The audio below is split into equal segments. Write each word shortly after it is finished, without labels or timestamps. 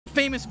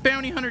famous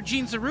bounty hunter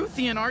Gene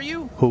Zaruthian, are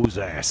you? Who's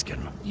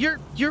asking? You're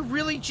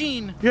really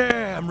Gene.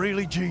 Yeah, I'm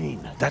really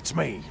Gene. That's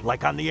me,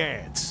 like on the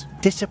ads.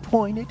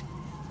 Disappointed?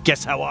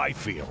 Guess how I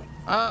feel.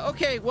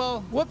 Okay,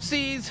 well,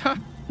 whoopsies.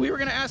 We were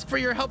gonna ask for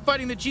your help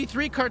fighting the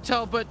G3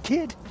 cartel, but...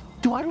 Kid,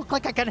 do I look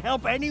like I can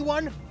help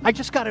anyone? I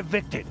just got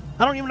evicted.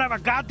 I don't even have a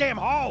goddamn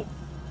home.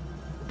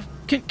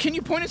 Can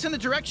you point us in the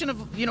direction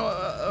of, you know,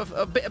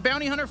 a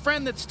bounty hunter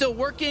friend that's still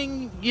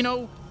working, you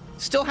know,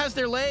 still has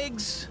their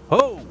legs?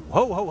 Ho,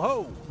 ho, ho,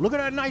 ho. Look at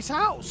that nice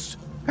house.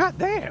 God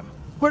damn.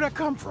 Where'd that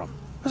come from?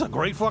 That's a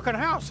great fucking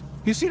house.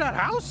 You see that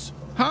house?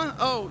 Huh?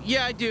 Oh,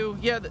 yeah, I do.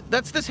 Yeah,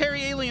 that's this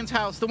hairy alien's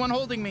house, the one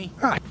holding me.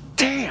 God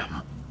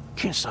damn.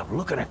 Can't stop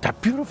looking at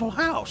that beautiful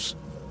house.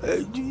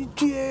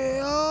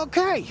 Yeah,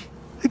 okay.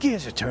 The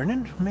gears are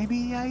turning.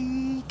 Maybe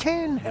I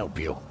can help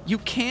you. You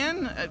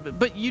can?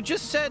 But you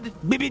just said...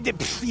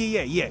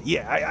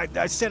 Yeah.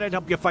 I said I'd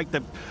help you fight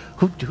the...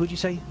 Who'd you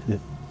say?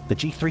 The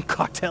G3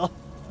 cartel?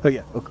 Oh,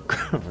 yeah. Oh,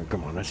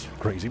 come on, that's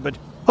crazy, but...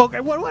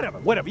 Okay,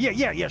 whatever.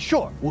 Yeah,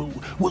 sure.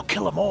 We'll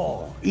kill them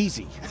all.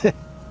 Easy.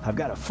 I've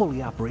got a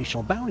fully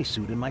operational bounty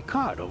suit in my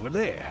cart over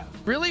there.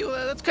 Really?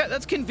 Well,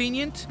 that's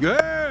convenient.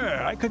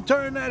 Yeah, I can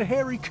turn that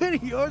hairy kid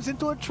of yours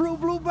into a true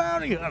blue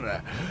bounty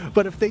hunter.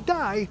 But if they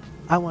die,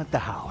 I want the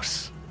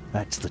house.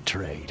 That's the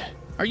trade.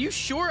 Are you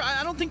sure?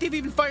 I don't think they've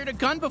even fired a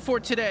gun before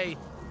today.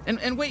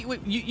 And wait,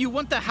 you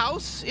want the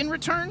house in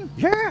return?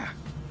 Yeah.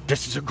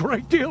 This is a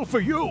great deal for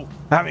you.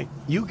 I mean,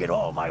 you get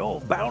all my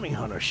old bounty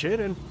hunter shit,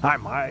 and I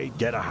might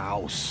get a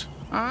house.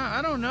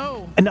 I don't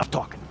know. Enough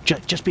talking.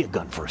 Just be a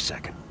gun for a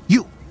second.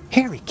 You,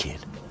 hairy kid,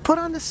 put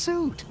on the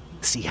suit.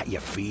 See how you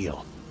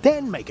feel.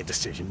 Then make a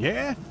decision,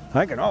 yeah?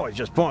 I can always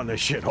just pawn this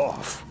shit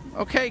off.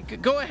 Okay,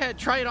 go ahead.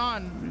 Try it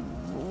on.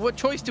 What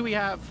choice do we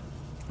have?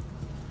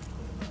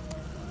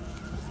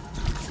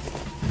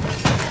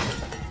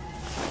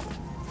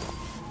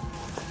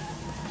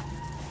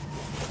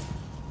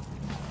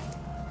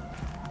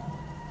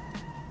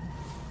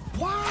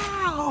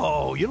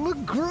 Wow, you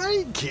look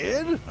great,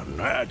 kid.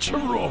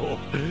 Natural.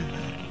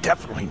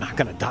 Definitely not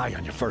gonna die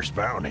on your first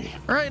bounty.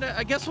 All right,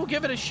 I guess we'll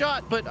give it a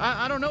shot, but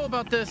I don't know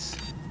about this.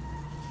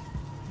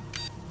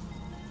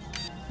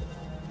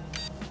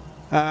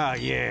 Ah,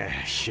 yeah,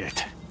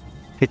 shit.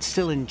 It's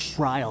still in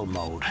trial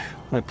mode.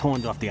 I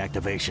pawned off the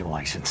activation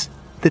license.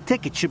 The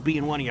ticket should be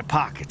in one of your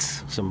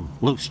pockets. Some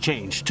loose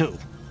change, too.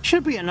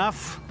 Should be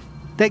enough.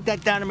 Take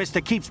that down to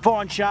Mr. Keep's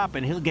pawn shop,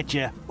 and he'll get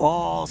you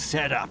all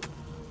set up.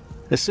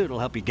 The suit will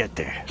help you get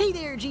there. Hey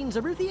there, Gene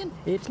Zaruthian.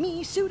 It's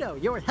me, Pseudo,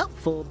 your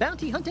helpful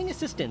bounty hunting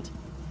assistant.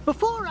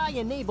 Before I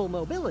enable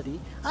mobility,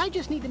 I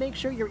just need to make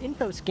sure your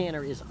info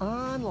scanner is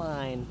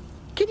online.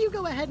 Can you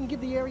go ahead and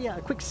give the area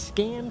a quick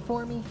scan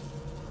for me?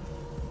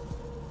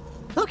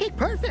 Okay,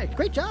 perfect.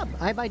 Great job.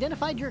 I've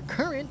identified your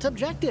current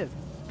objective.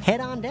 Head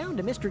on down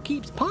to Mr.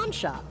 Keep's pawn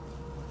shop.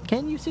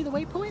 Can you see the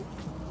waypoint?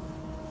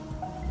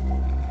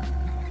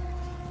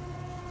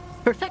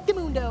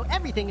 Perfectamundo,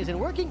 everything is in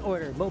working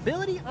order.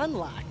 Mobility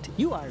unlocked.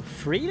 You are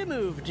free to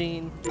move,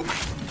 Gene.